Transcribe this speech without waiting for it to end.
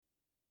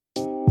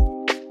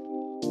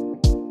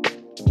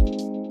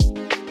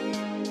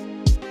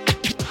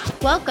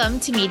Welcome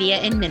to Media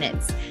in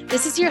Minutes.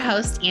 This is your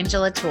host,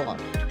 Angela Toole.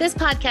 This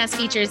podcast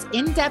features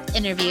in-depth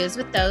interviews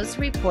with those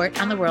who report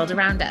on the world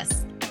around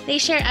us. They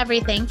share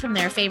everything from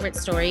their favorite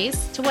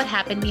stories to what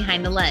happened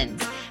behind the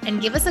lens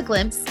and give us a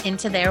glimpse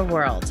into their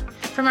world.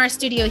 From our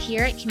studio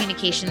here at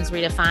Communications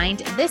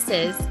Redefined, this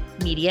is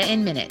Media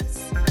in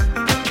Minutes.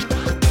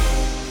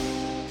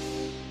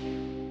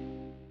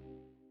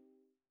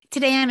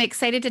 Today, I'm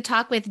excited to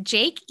talk with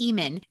Jake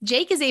Emen.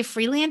 Jake is a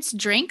freelance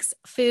drinks,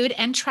 food,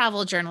 and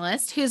travel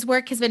journalist whose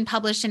work has been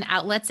published in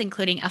outlets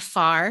including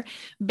Afar,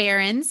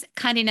 Barron's,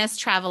 Condé Nast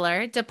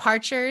Traveler,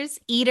 Departures,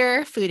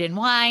 Eater, Food and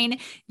Wine,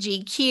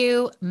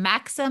 GQ,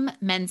 Maxim,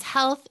 Men's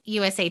Health,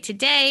 USA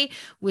Today,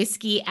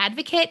 Whiskey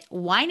Advocate,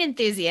 Wine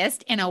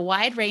Enthusiast, and a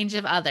wide range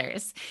of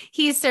others.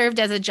 He's served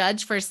as a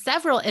judge for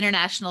several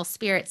international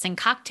spirits and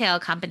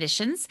cocktail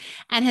competitions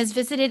and has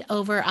visited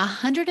over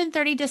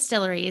 130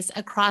 distilleries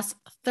across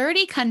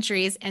 30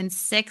 countries and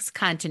 6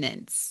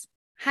 continents.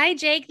 Hi,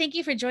 Jake. Thank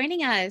you for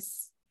joining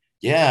us.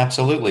 Yeah,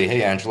 absolutely.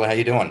 Hey, Angela, how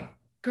you doing?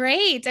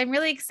 Great. I'm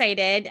really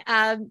excited.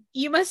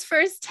 You must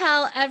first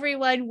tell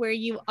everyone where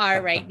you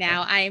are right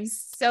now. I am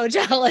so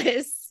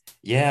jealous.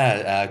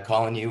 Yeah,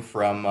 calling you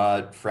from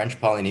French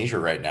Polynesia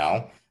right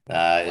now.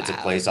 It's a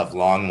place I've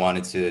long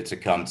wanted to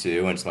come to,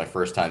 and it's my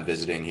first time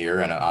visiting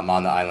here. And I'm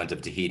on the island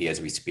of Tahiti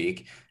as we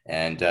speak,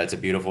 and it's a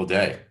beautiful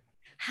day.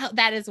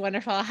 That is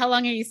wonderful. How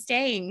long are you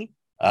staying?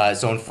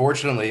 So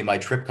unfortunately, my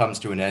trip comes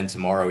to an end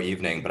tomorrow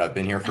evening, but I've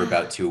been here for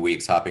about 2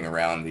 weeks hopping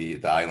around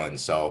the island.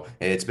 So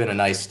it's been a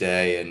nice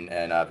day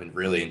and I've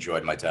really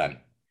enjoyed my time.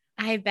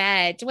 I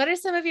bet. What are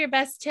some of your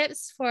best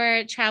tips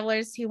for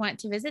travelers who want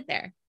to visit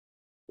there?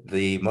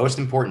 The most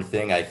important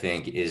thing, I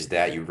think, is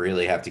that you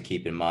really have to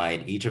keep in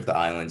mind each of the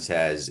islands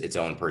has its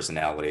own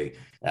personality.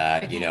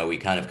 We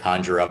kind of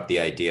conjure up the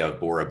idea of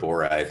Bora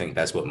Bora. I think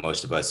that's what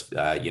most of us,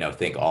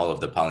 think all of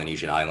the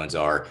Polynesian islands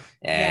are.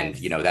 And,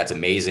 Yes. that's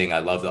amazing. I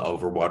love the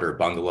overwater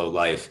bungalow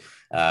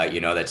life.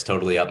 That's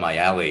totally up my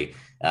alley.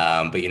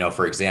 But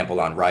for example,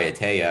 on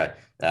Raiatea,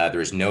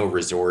 there's no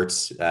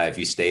resorts. If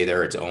you stay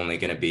there, it's only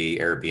going to be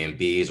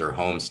Airbnbs or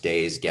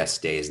homestays, guest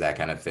stays, that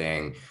kind of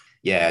thing.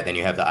 Yeah, then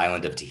you have the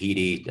island of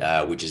Tahiti,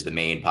 which is the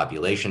main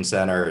population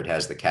center. It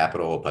has the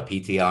capital,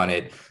 Papeete, on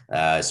it.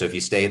 So if you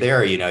stay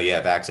there, you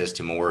have access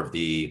to more of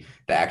the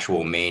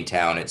actual main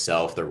town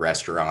itself, the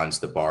restaurants,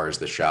 the bars,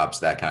 the shops,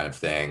 that kind of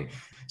thing.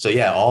 So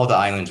yeah, all the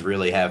islands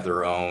really have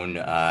their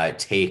own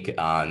take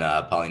on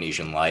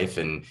Polynesian life,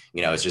 and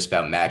it's just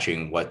about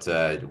matching what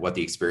the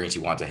experience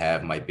you want to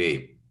have might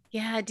be.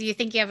 Yeah. Do you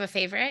think you have a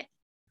favorite?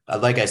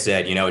 Like I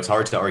said, it's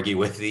hard to argue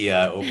with the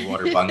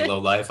overwater bungalow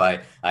life.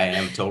 I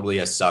am totally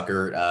a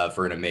sucker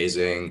for an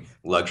amazing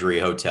luxury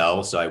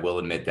hotel, so I will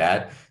admit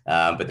that.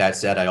 But that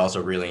said, I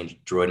also really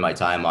enjoyed my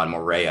time on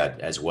Moorea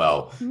as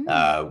well,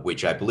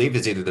 which I believe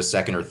is either the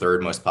second or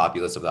third most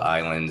populous of the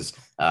islands.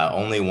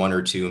 Only 1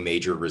 or 2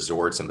 major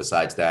resorts, and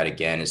besides that,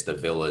 again, it's the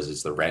villas,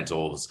 it's the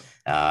rentals,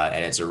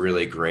 and it's a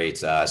really great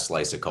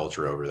slice of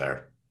culture over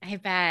there. I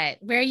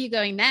bet. Where are you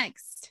going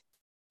next?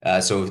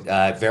 So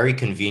very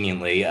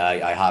conveniently,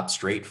 I hopped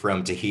straight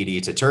from Tahiti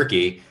to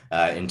Turkey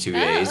in 2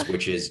 days,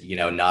 which is,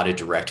 not a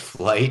direct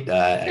flight,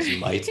 as you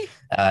might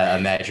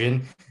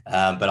imagine.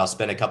 But I'll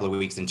spend a couple of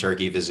weeks in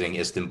Turkey visiting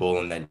Istanbul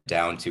and then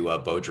down to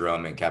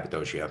Bodrum and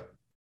Cappadocia.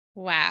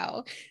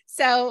 Wow.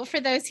 So for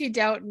those who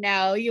don't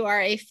know, you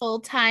are a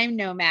full-time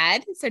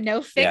nomad, so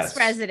no fixed Yes,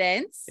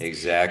 residence. How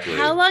exactly.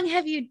 long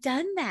have you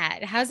done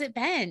that? How's it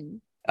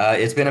been?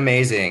 It's been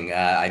amazing.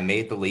 I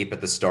made the leap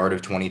at the start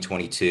of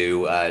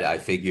 2022. I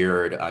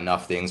figured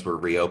enough things were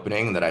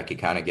reopening that I could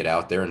kind of get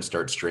out there and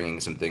start stringing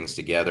some things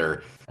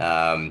together.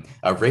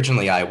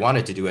 Originally, I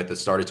wanted to do it at the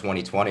start of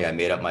 2020. I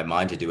made up my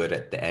mind to do it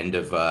at the end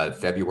of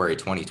February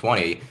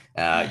 2020.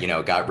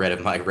 Got rid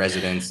of my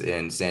residence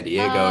in San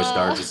Diego,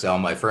 started to Oh, sell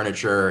my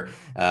furniture.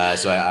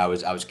 So I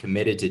was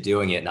committed to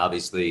doing it, and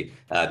obviously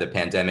the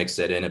pandemic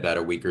set in about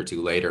a week or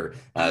two later.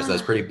 So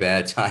that's ah, pretty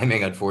bad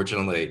timing,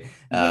 unfortunately.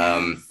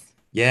 Um, yes.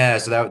 yeah,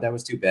 so that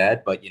was too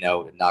bad, but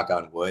knock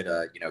on wood,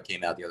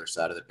 came out the other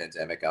side of the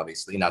pandemic,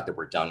 obviously. Not that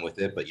we're done with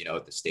it, but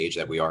at the stage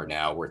that we are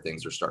now where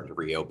things are starting to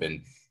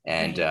reopen.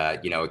 And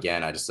Right.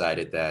 again, I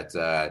decided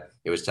that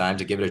it was time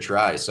to give it a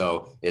try.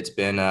 So it's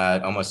been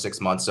almost 6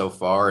 months so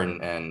far,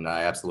 and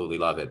I absolutely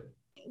love it.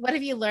 What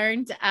have you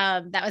learned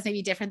that was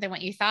maybe different than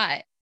what you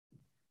thought?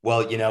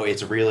 Well,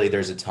 it's really,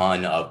 there's a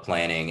ton of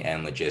planning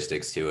and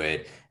logistics to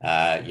it.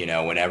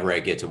 Whenever I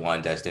get to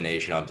one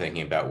destination, I'm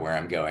thinking about where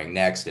I'm going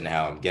next and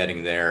how I'm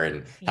getting there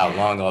and how Yeah.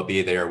 long I'll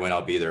be there, when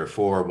I'll be there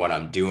for, what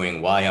I'm doing,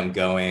 why I'm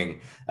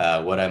going,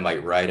 what I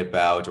might write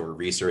about or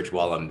research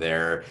while I'm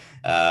there.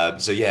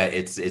 So yeah,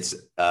 it's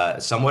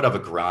somewhat of a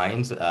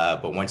grind,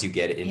 but once you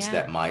get into Yeah.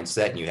 that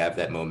mindset and you have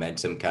that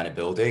momentum kind of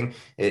building,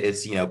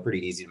 it's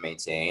pretty easy to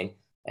maintain.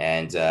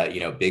 And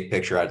big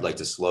picture, I'd like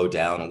to slow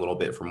down a little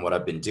bit from what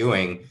I've been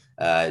doing.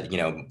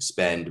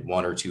 Spend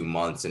 1 or 2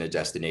 months in a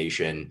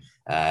destination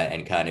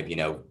and kind of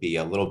be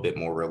a little bit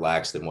more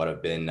relaxed than what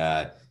I've been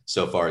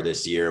so far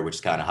this year, which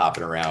is kind of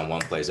hopping around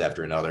one place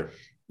after another.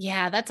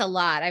 Yeah, that's a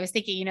lot. I was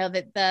thinking,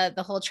 that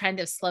the whole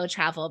trend of slow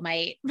travel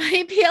might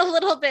might be a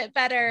little bit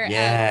better,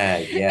 Yeah,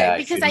 yeah, I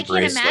because should I can't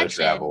embrace slow imagine.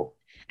 travel.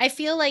 I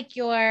feel like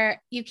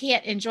you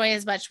can't enjoy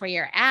as much where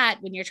you're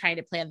at when you're trying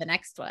to plan the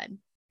next one.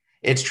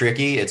 It's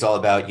tricky. It's all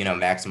about,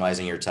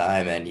 maximizing your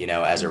time. And,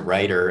 as a Mhm.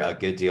 writer, a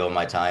good deal of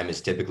my time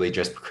is typically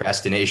just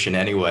procrastination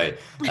anyway.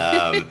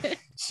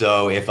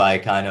 So if I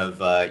kind of,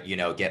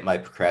 get my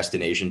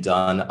procrastination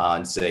done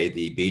on, say,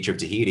 the beach of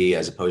Tahiti,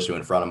 as opposed to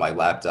in front of my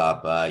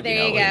laptop,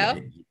 There you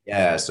go.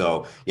 yeah.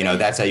 So,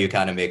 that's how you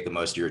kind of make the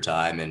most of your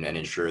time and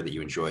ensure that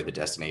you enjoy the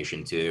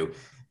destination too.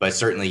 But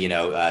certainly,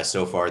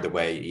 so far the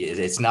way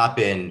it's not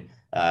been,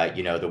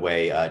 the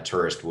way a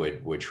tourist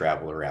would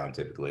travel around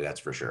typically,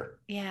 that's for sure.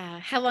 Yeah.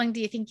 How long do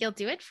you think you'll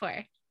do it for?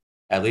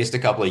 At least a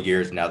couple of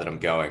years now that I'm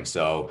going.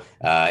 So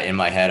in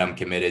my head, I'm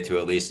committed to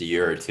at least a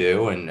year or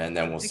two, and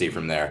then we'll see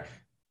from Okay. there.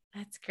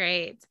 That's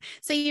great.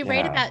 So you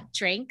write Yeah. about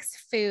drinks,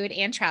 food,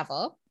 and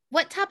travel.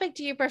 What topic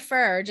do you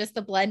prefer? Just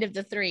the blend of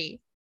the three?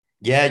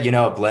 Yeah,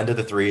 a blend of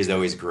the three is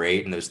always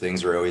great, and those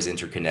things are always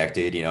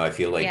interconnected. I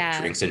feel like Yeah.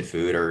 drinks and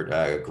food are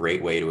a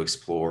great way to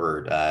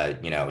explore,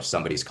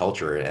 somebody's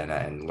culture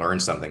and learn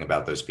something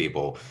about those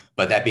people.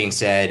 But that being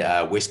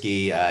said,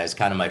 whiskey is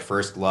kind of my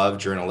first love,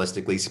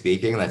 journalistically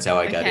speaking. That's how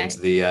I got into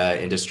Okay.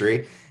 the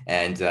industry.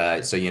 And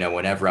so,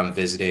 whenever I'm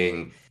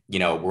visiting,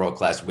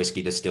 world-class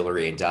whiskey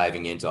distillery and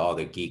diving into all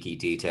the geeky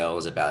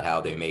details about how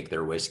they make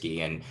their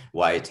whiskey and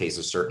why it tastes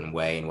a certain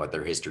way and what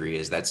their history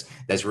is, that's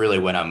really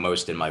when I'm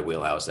most in my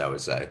wheelhouse, I would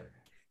say.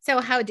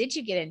 So how did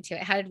you get into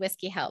it? How did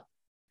whiskey help?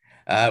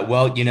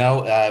 Well,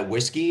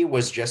 whiskey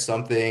was just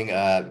something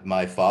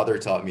my father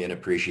taught me an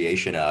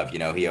appreciation of.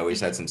 He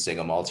always had Mhm. some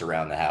single malts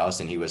around the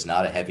house, and he was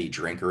not a heavy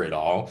drinker at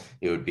all.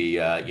 It would be,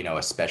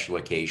 a special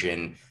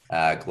occasion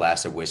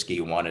glass of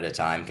whiskey, one at a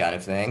time, kind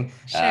of thing.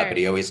 But Sure.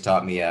 he always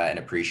taught me an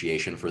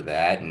appreciation for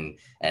that.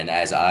 And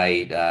as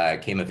I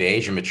came of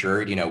age and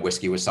matured,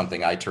 whiskey was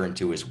something I turned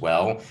to as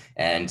well.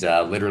 And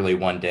literally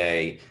one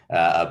day,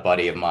 a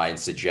buddy of mine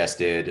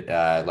suggested,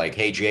 like,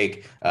 "Hey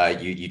Jake,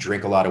 you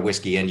drink a lot of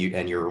whiskey and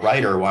you're a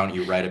writer. Why don't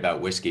you write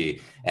about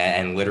whiskey?"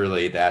 And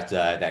literally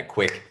that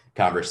quick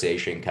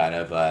conversation kind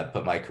of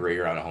put my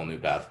career on a whole new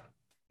path.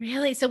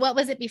 Really? So what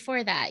was it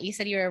before that? You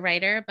said you were a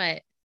writer,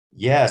 but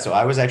Yeah, so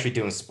I was actually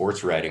doing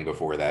sports writing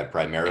before that,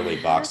 primarily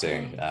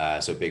boxing. okay.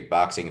 So big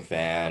boxing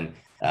fan.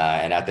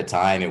 And at the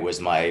time, it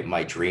was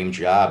my dream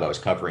job. I was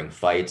covering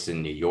fights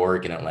in New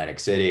York and Atlantic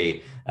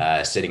City,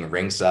 sitting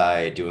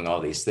ringside, doing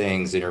all these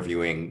things,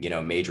 interviewing,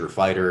 major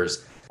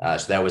fighters.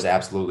 So that was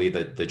absolutely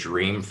the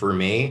dream for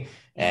me.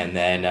 And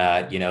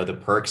Yeah. then, the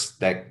perks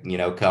that,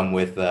 come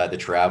with the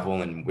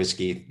travel and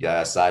whiskey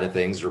side of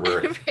things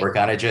were Right.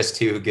 kind of just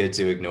too good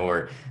to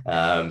ignore.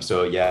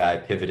 So yeah, I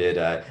pivoted.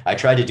 I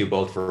tried to do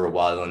both for a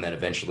while, and then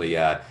eventually,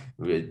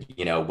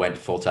 went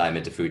full time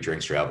into food,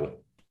 drinks, travel.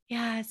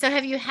 Yeah. So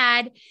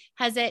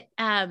has it,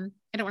 I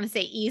don't want to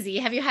say easy.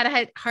 Have you had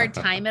a hard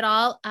time at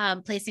all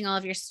placing all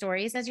of your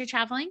stories as you're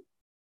traveling?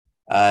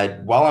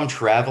 While I'm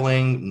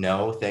traveling,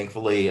 no,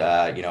 thankfully,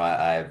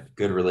 I have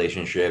good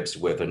relationships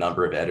with a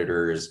number of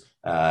editors,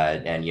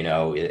 and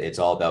it's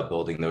all about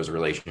building those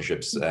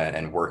relationships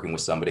and working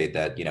with somebody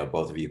that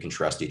both of you can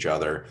trust each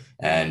other.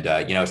 And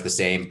Right. it's the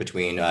same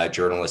between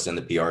journalists and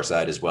the PR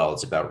side as well.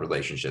 It's about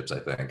relationships, I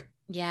think.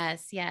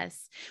 Yes,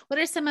 yes. What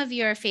are some of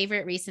your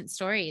favorite recent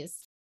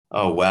stories?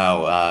 Oh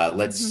wow.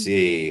 Let's Mhm.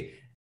 see.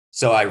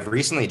 So I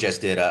recently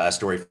just did a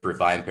story for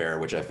VinePair,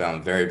 which I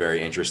found very,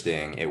 very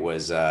interesting. It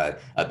was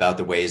about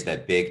the ways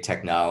that big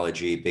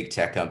technology, big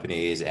tech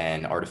companies,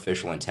 and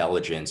artificial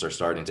intelligence are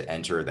starting to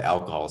enter the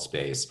alcohol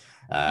space.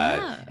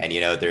 Oh, And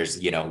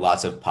there's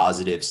lots of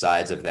positive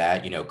sides of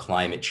that.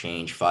 Climate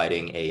change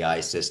fighting, AI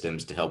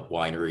systems to help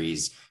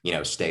wineries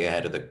stay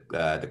ahead of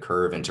the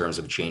curve in terms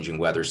of changing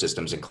weather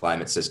systems and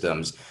climate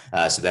systems.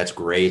 So that's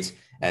great.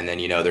 And then,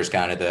 there's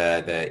kind of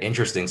the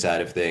interesting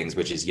side of things,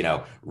 which is,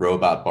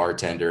 robot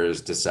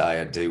bartenders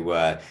decide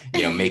to,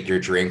 make your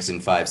drinks in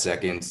 5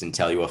 seconds and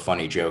tell you a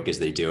funny joke as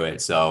they do it.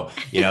 So,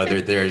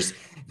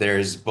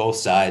 there's both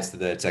sides to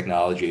the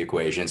technology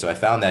equation. So I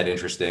found that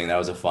interesting. That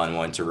was a fun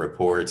one to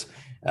report.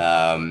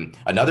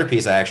 Another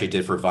piece I actually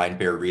did for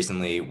VinePair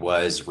recently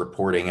was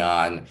reporting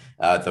on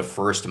the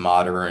first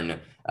modern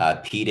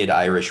peated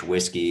Irish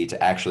whiskey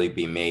to actually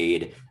be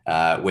made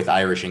with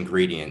Irish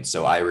ingredients.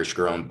 So Irish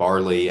grown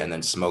barley and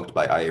then smoked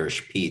by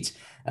Irish peat.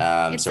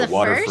 it's So the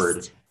Waterford,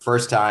 first?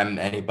 first time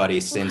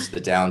anybody since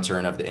What? the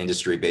downturn of the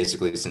industry,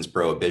 basically since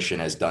Prohibition,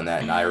 has done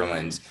that in Ah,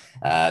 Ireland.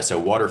 So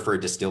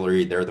Waterford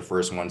Distillery, they're the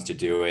first ones to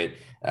do it.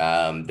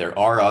 There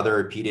are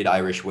other peated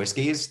Irish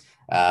whiskeys,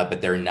 but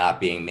they're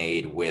not being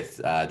made with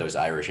those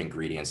Irish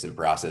ingredients and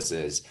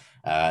processes.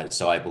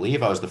 So I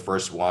believe I was the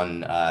first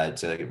one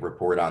to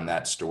report on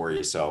that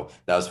story. So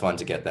that was fun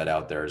to get that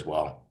out there as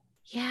well.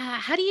 yeah.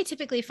 How do you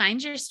typically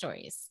find your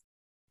stories?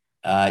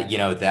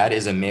 That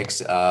is a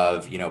mix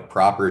of,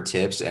 proper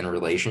tips and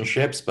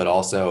relationships, but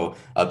also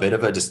a bit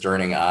of a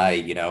discerning eye,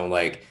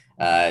 like,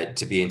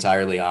 to be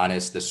entirely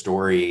honest, the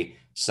story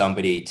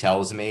somebody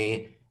tells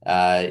me,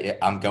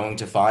 I'm going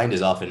to find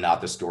is often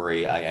not the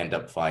story I end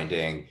up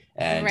finding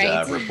and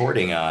Right.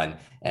 reporting on.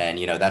 And,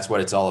 that's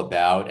what it's all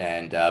about.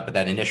 And, but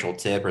that initial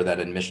tip or that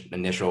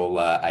initial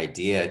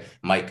idea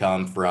might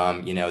come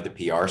from, the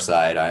PR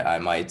side. I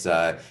might,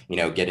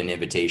 get an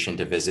invitation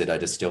to visit a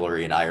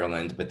distillery in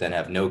Ireland, but then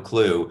have no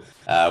clue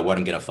what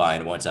I'm going to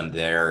find once I'm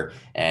there.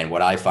 And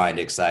what I find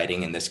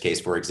exciting in this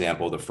case, for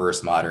example, the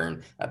first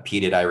modern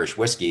peated Irish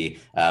whiskey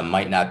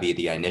might not be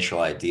the initial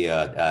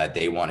idea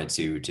they wanted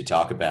to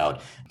talk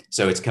about.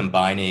 So it's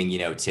combining,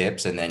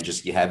 tips and then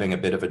just having a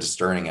bit of a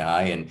discerning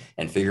eye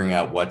and figuring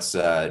out what's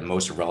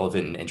most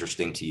relevant and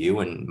interesting to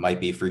you and might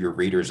be for your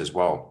readers as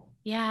well.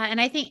 Yeah,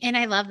 and I think, and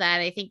I love that.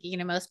 I think,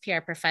 most PR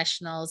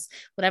professionals,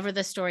 whatever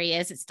the story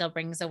is, it still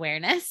brings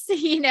awareness.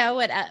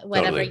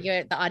 Whatever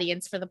Totally. the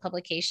audience for the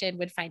publication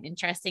would find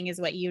interesting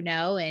is what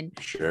and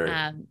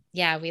Sure.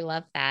 yeah, we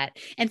love that.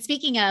 And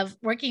speaking of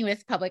working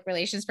with public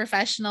relations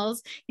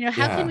professionals,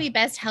 how can Yeah. we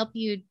best help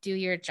you do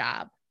your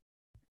job?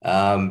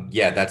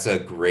 Yeah, that's a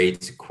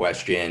great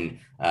question.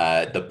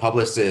 The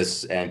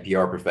publicists and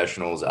PR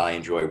professionals I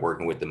enjoy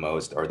working with the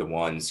most are the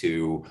ones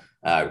who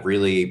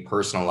really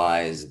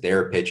personalize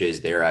their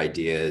pitches, their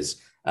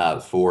ideas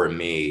for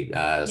me.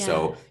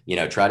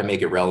 Yeah. Try to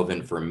make it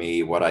relevant for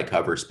me, what I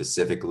cover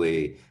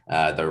specifically,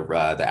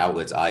 the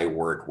outlets I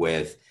work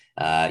with.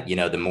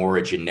 The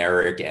more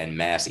generic and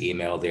mass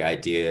email the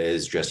idea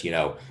is, just,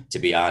 to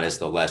be honest,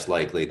 the less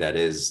likely that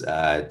is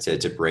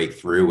to break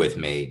through with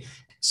me.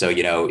 So,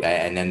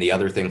 and then the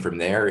other thing from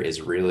there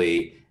is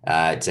really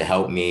to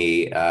help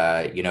me,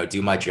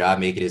 do my job,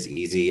 make it as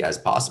easy as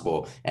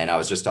possible. And I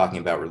was just talking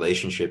about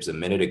relationships a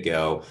minute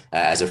ago.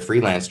 As a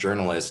freelance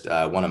journalist,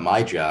 one of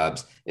my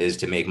jobs is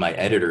to make my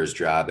editor's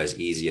job as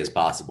easy as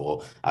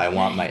possible. I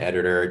want my Right.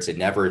 editor to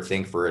never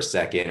think for a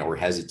second or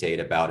hesitate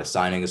about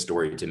assigning a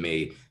story to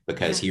me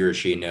because Yeah. he or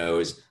she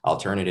knows I'll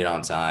turn it in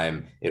on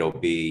time. It'll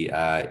be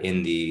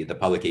in the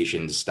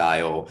publication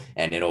style,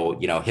 and it'll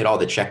hit all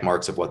the check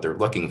marks of what they're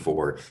looking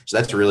for. So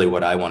that's really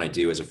what I want to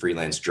do as a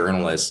freelance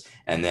journalist.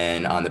 And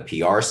then on the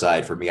PR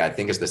side, for me, I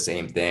think it's the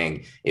same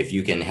thing. If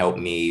you can help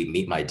me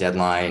meet my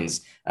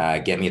deadlines,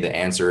 get me the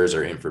answers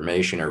or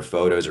information or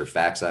photos or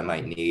facts I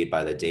might need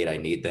by the date I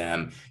need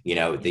them,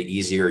 the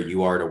easier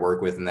you are to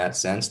work with in that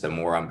sense, the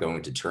more I'm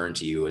going to turn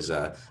to you as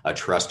a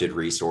trusted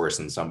resource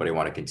and somebody I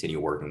want to continue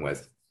working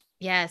with.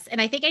 Yes. And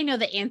I think I know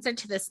the answer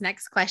to this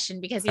next question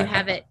because you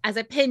have it as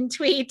a pinned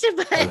tweet,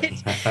 but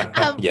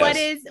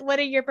Yes. what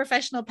are your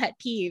professional pet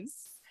peeves?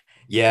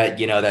 Yeah,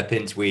 that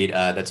pin tweet,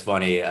 that's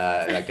funny.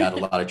 That got a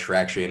lot of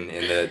traction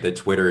in the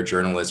Twitter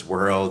journalist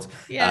world.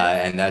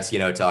 Yes. And that's,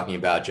 talking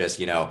about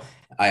just,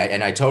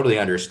 I totally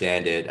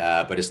understand it,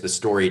 but it's the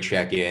story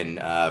check-in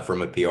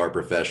from a PR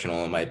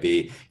professional. It might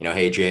be,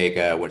 hey, Jake,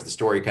 when's the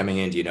story coming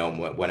in? Do you know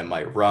when it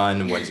might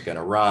run? When's it going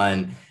to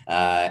run?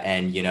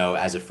 And,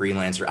 as a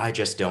freelancer, I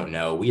just don't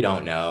know. We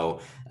don't know.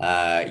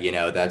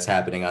 That's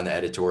happening on the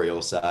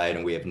editorial side,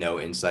 and we have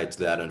no insight to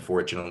that,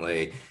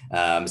 unfortunately.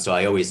 So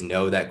I always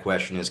know that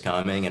question is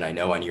coming, and I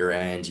know on your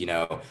end, you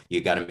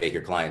got to make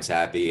your clients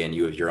happy, and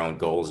you have your own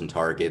goals and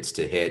targets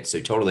to hit. So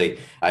totally,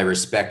 I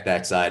respect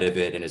that side of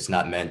it, and it's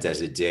not meant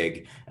as a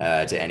dig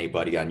to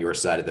anybody on your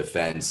side of the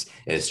fence.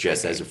 It's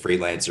just as a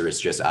freelancer, it's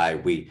just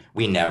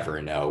we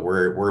never know.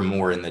 We're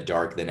more in the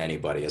dark than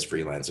anybody as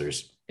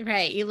freelancers.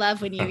 Right. You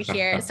love when you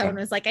hear someone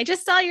was like, I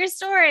just saw your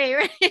story.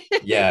 Right.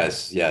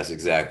 Yes, yes,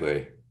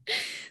 exactly.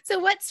 So,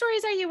 what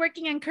stories are you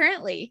working on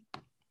currently?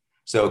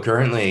 So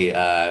currently,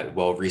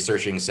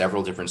 researching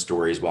several different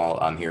stories while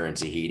I'm here in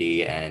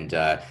Tahiti, and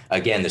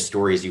again, the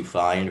stories you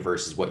find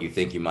versus what you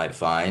think you might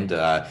find.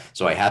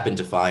 So I happen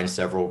to find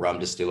several rum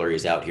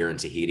distilleries out here in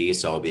Tahiti,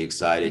 so I'll be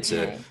excited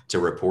to Okay. to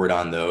report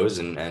on those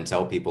and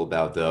tell people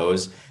about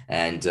those.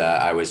 And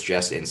I was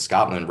just in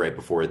Scotland right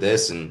before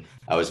this, and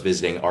I was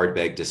visiting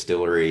Ardbeg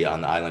Distillery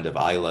on the island of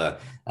Isla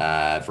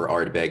for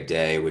Ardbeg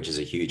Day, which is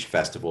a huge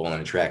festival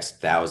and attracts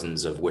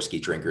thousands of whiskey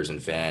drinkers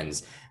and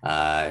fans.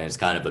 And it's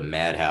kind of a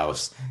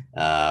madhouse.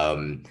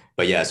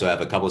 But yeah, so I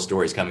have a couple of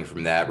stories coming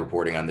from that,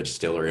 reporting on the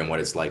distillery and what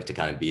it's like to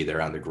kind of be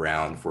there on the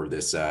ground for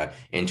this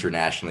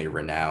internationally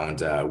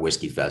renowned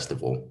whiskey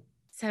festival.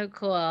 So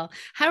cool.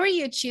 How are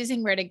you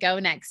choosing where to go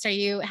next? Are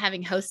you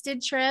having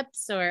hosted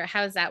trips or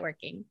how's that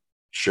working?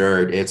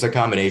 Sure, it's a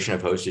combination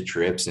of hosted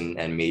trips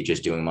and me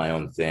just doing my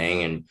own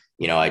thing. And,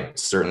 I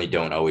certainly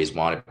don't always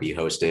want to be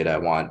hosted. I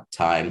want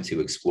time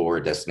to explore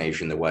a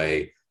destination the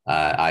way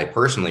I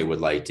personally would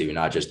like to,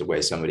 not just the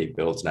way somebody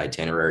builds an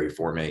itinerary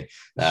for me.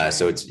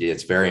 So Sure.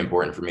 it's very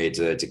important for me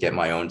to get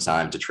my own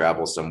time to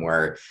travel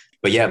somewhere.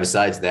 But yeah,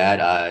 besides that,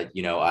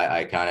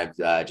 I kind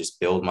of just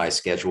build my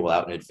schedule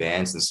out in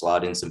advance and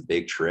slot in some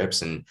big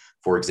trips. And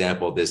for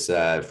example, this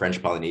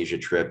French Polynesia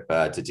trip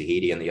to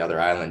Tahiti and the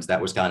other islands,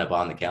 that was kind of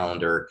on the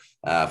calendar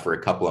for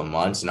a couple of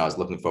months. And I was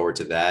looking forward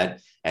to that.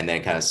 And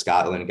then kind of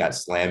Scotland got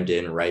slammed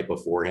in right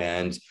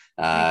beforehand.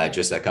 Right.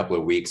 just a couple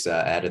of weeks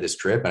out of this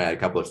trip, and I had a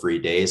couple of free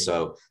days.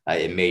 So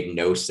it made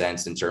no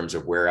sense in terms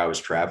of where I was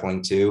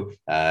traveling to,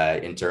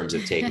 in terms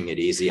of taking it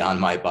easy on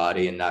my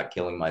body and not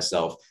killing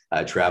myself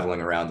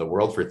traveling around the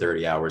world for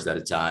 30 hours at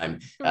a time.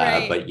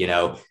 Right. But,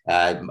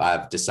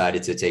 I've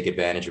decided to take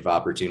advantage of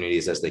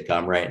opportunities as they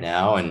come right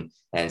now.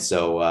 And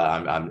so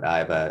I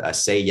have a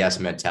say yes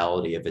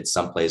mentality if it's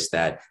someplace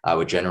that I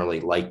would generally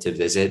like to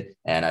visit.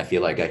 And I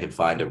feel like I could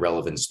find a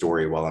relevant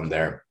story while I'm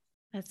there.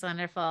 That's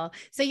wonderful.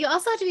 So you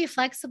also have to be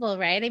flexible,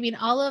 right? I mean,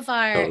 all of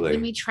when we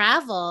Totally.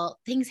 travel,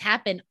 things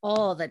happen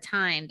all the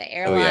time. The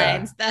Oh, yeah.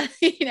 airlines,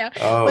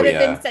 Oh, would have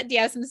been yeah. set. Do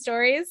you have some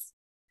stories?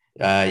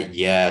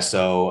 Yeah.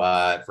 So,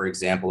 for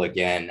example,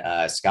 again,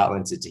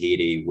 Scotland to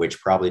Tahiti, which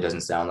probably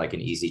doesn't sound like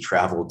an easy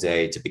travel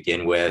day to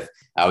begin with.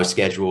 I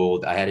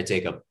had to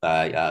take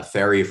a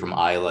ferry from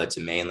Isla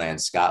to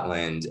mainland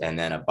Scotland, and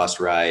then a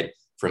bus ride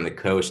from the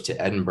coast to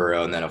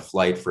Edinburgh, and then a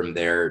flight from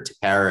there to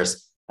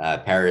Paris.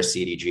 Paris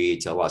CDG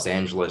to Los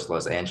Angeles,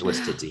 Los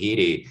Angeles to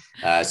Tahiti.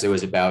 So it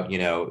was about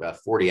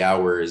 40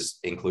 hours,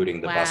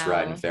 including the bus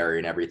ride and Wow. ferry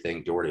and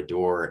everything, door to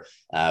door.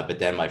 But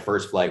then my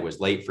first flight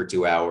was late for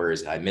 2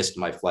 hours. I missed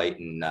my flight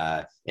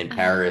in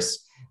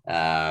Paris.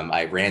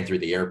 I ran through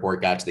the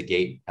airport, got to the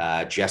gate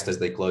just as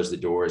they closed the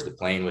doors. The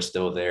plane was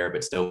still there,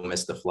 but still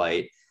missed the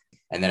flight.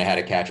 And then I had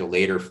to catch a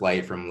later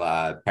flight from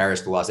Paris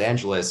to Los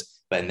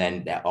Angeles, but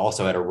then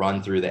also had to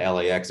run through the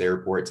LAX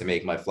airport to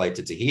make my flight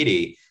to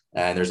Tahiti.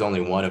 And there's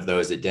only one of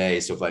those a day.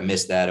 So if I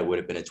missed that, it would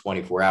have been a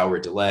 24-hour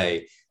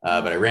delay.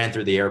 But I Oh, ran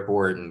through the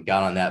airport and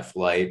got on that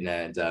flight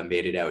and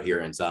made it out here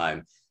in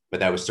time.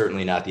 But that was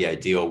certainly not the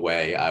ideal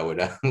way I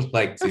would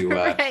like to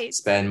right.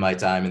 spend my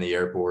time in the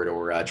airport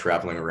or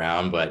traveling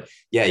around. But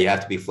yeah, you have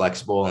to be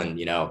flexible. And,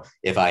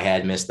 if I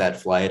had missed that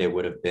flight, it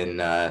would have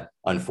been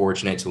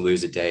unfortunate to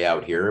lose a day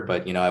out here.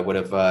 But, I would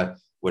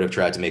have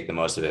tried to make the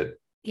most of it.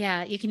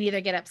 Yeah, you can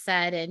either get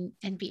upset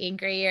and be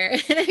angry or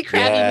in a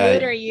crabby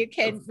mood, Yeah, or you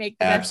can make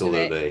the best of it.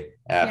 absolutely.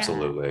 Yeah.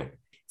 Absolutely.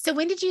 So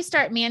when did you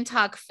start Man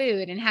Talk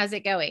Food and how's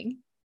it going?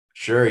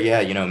 Sure.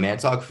 Yeah. Man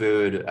Talk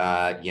Food,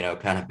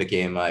 kind of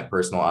became my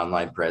personal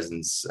online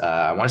presence.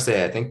 I want to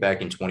say, I think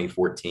back in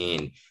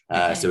 2014. So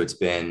Okay. it's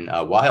been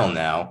a while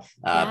now.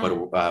 But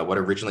Yeah. what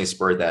originally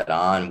spurred that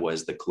on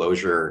was the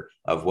closure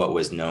of what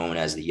was known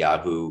as the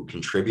Yahoo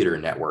Contributor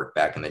Network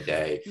back in the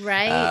day.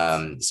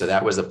 Right. So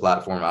that was the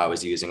platform I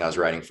was using. I was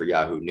writing for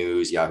Yahoo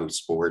News, Yahoo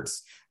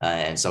Sports,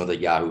 and some of the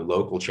Yahoo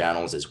local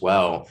channels as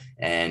well.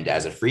 And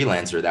as a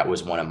freelancer, that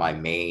was one of my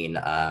main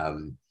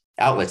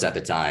outlets at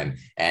the time.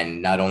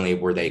 And not only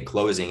were they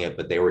closing it,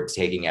 but they were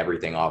taking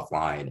everything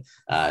offline.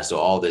 So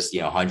all this,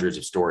 hundreds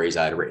of stories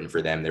I had written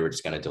for them, they were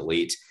just going to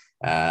delete.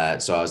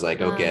 So I was like,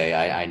 Uh, okay,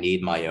 I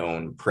need my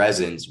own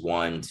presence,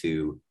 one,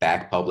 to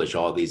back publish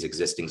all these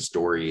existing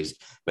stories,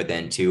 but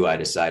then two, I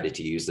decided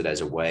to use it as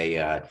a way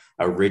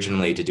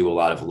originally to do a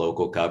lot of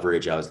local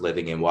coverage. I was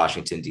living in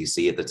Washington,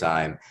 D.C. at the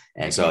time.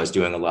 And so I was okay.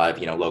 doing a lot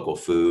of, local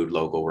food,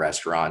 local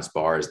restaurants,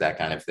 bars, that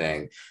kind of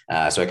thing.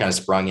 So I kind of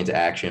sprung into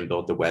action,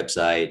 built the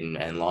website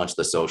and launched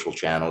the social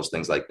channels,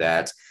 things like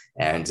that.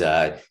 And,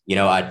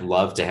 I'd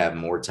love to have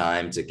more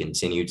time to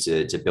continue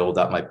to build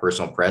up my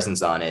personal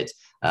presence on it.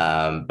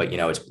 But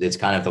it's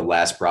kind of the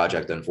last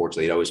project.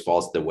 Unfortunately, it always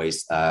falls to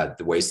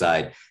the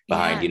wayside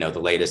behind Yeah. the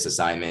latest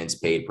assignments,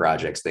 paid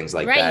projects, things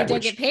like Right. You that.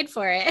 don't get Which paid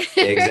for it.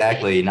 Right.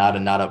 exactly not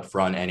up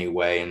front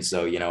anyway. And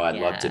so I'd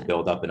love to Yeah.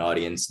 build up an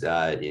audience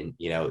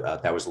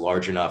that was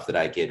large enough that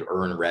I could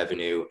earn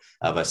revenue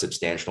of a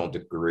substantial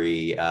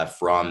degree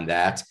from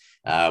that.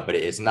 But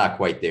it's not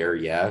quite there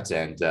yet.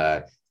 And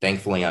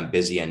thankfully, I'm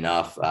busy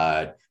enough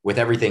with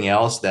everything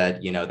else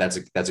that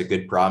that's a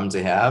good problem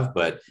to have.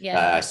 But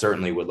Yeah. I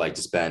certainly would like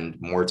to spend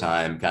more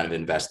time kind of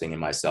investing in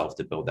myself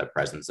to build that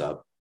presence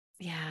up.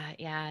 Yeah.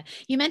 Yeah.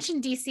 You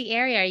mentioned DC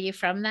area. Are you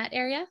from that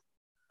area?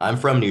 I'm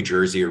from New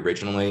Jersey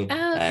originally, Oh,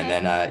 and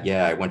okay. then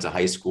I went to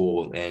high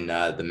school in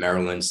the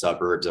Maryland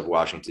suburbs of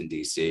Washington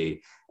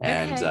D.C.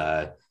 and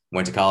Okay.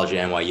 went to college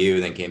at NYU,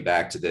 then came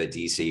back to the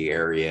D.C.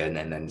 area, and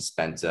then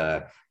spent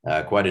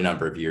quite a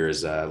number of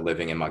years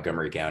living in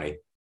Montgomery County.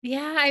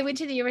 Yeah, I went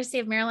to the University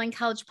of Maryland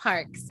College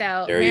Park.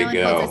 So There you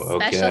Maryland holds a go.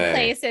 special Okay,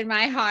 place in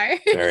my heart.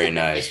 very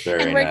nice, And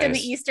very worked in the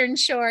nice. Eastern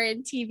Shore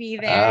and TV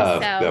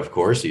there. So Of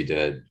course you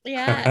did.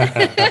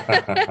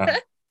 yeah.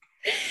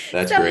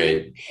 That's So,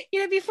 great.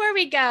 before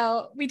we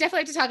go, we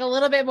definitely have to talk a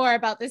little bit more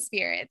about the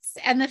spirits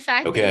and the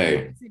fact that you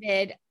Okay.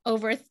 visited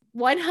over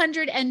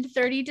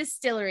 130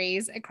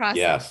 distilleries across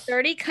Yes.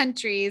 30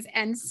 countries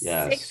and six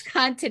Yes.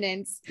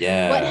 continents.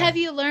 What have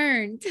Yeah. you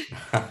learned?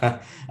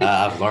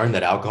 I've learned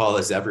that alcohol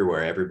is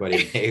everywhere.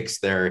 Everybody makes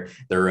their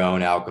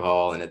own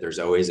alcohol, and that there's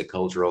always a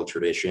cultural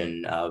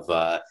tradition of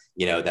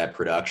that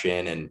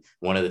production. And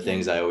one of the Yeah.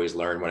 things I always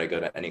learn when I go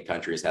to any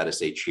country is how to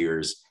say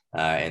cheers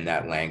in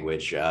that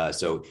language.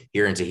 So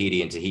here in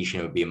Tahiti, and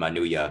Tahitian would be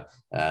manuya.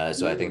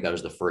 So I think that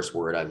was the first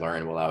word I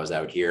learned while I was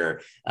out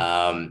here.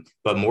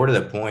 But more to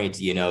the point,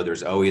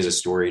 there's always a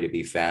story to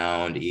be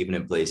found, even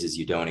in places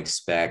you don't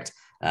expect.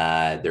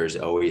 There's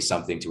always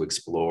something to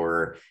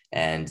explore.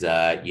 And,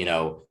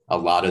 a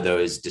lot of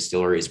those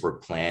distilleries were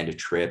planned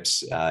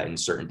trips in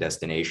certain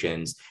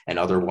destinations, and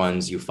other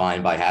ones you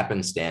find by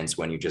happenstance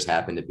when you just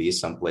happen to be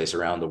someplace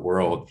around the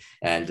world.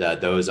 And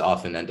those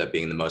often end up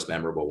being the most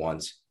memorable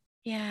ones.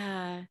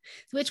 Yeah.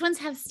 So which ones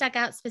have stuck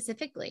out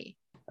specifically?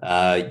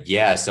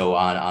 So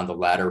on the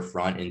latter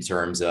front, in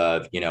terms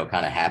of,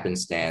 kind of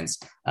happenstance,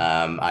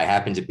 I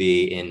happened to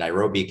be in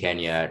Nairobi,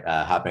 Kenya,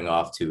 hopping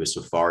off to a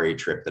safari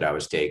trip that I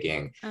was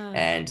taking,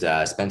 and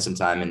spent some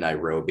time in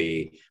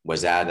Nairobi,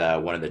 was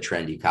at one of the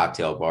trendy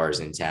cocktail bars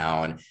in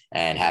town,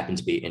 and happened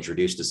to be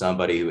introduced to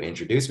somebody who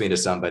introduced me to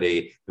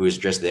somebody who was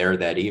just there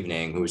that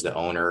evening, who was the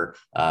owner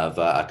of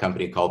a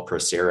company called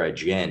Procera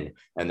Gin,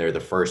 and they're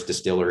the first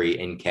distillery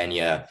in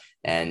Kenya,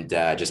 and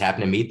just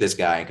happened to meet this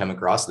guy and come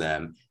across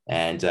them.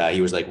 And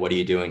he was like, "What are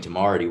you doing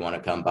tomorrow? Do you want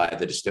to come by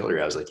the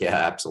distillery?" I was like, "Yeah,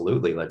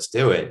 absolutely. Let's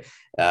do it."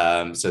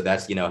 So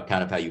that's,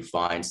 kind of how you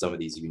find some of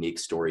these unique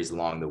stories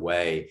along the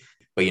way.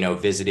 But,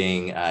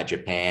 visiting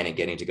Japan and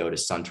getting to go to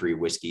Suntory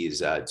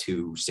Whiskey's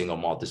two single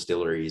malt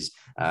distilleries,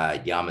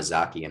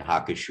 Yamazaki and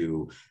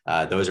Hakushu,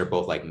 those are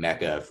both like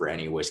Mecca for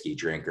any whiskey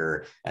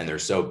drinker. And they're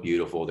so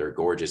beautiful. They're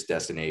gorgeous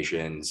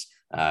destinations,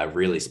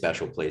 really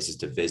special places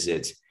to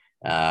visit.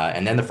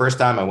 And then the first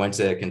time I went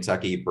to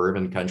Kentucky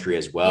bourbon country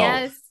as well.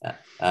 Yes.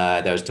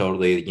 That was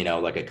totally,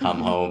 like a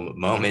come home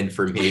moment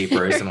for me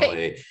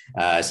personally.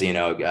 Right.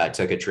 I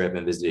took a trip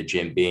and visited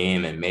Jim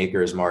Beam and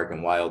Maker's Mark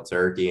and Wild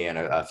Turkey and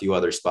a few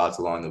other spots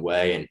along the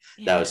way. And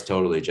that was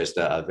totally just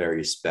a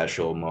very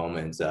special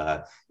moment,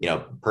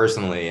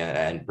 personally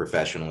and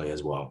professionally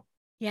as well.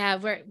 Yeah,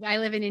 I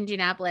live in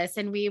Indianapolis,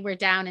 and we were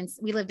down and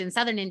we lived in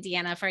Southern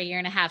Indiana for a year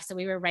and a half. So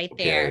we were right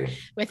there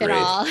with Great. It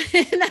all.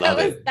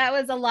 That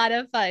was a lot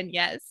of fun.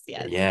 Yes.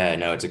 Yeah,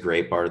 no, it's a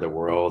great part of the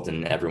world,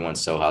 and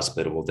everyone's so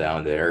hospitable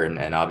down there.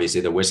 And obviously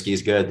the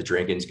whiskey's good. The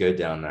drinking's good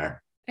down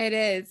there. It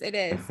is.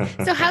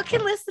 So how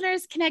can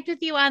listeners connect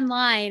with you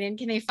online, and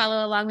can they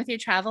follow along with your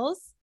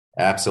travels?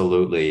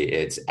 Absolutely.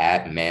 It's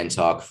at Man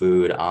Talk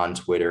Food on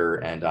Twitter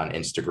and on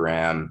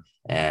Instagram.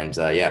 And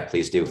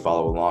please do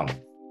follow along.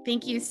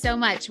 Thank you so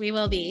much. We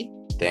will be.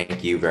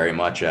 Thank you very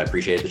much. I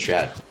appreciate the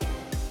chat.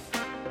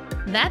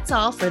 That's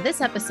all for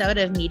this episode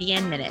of Media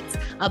in Minutes,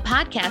 a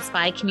podcast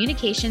by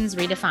Communications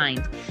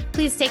Redefined.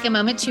 Please take a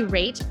moment to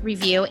rate,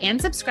 review,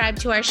 and subscribe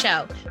to our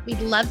show. We'd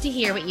love to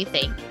hear what you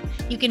think.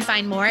 You can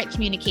find more at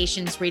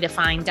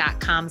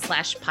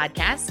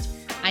communicationsredefined.com/podcast.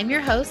 I'm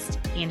your host,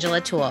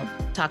 Angela Toole.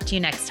 Talk to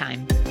you next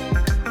time.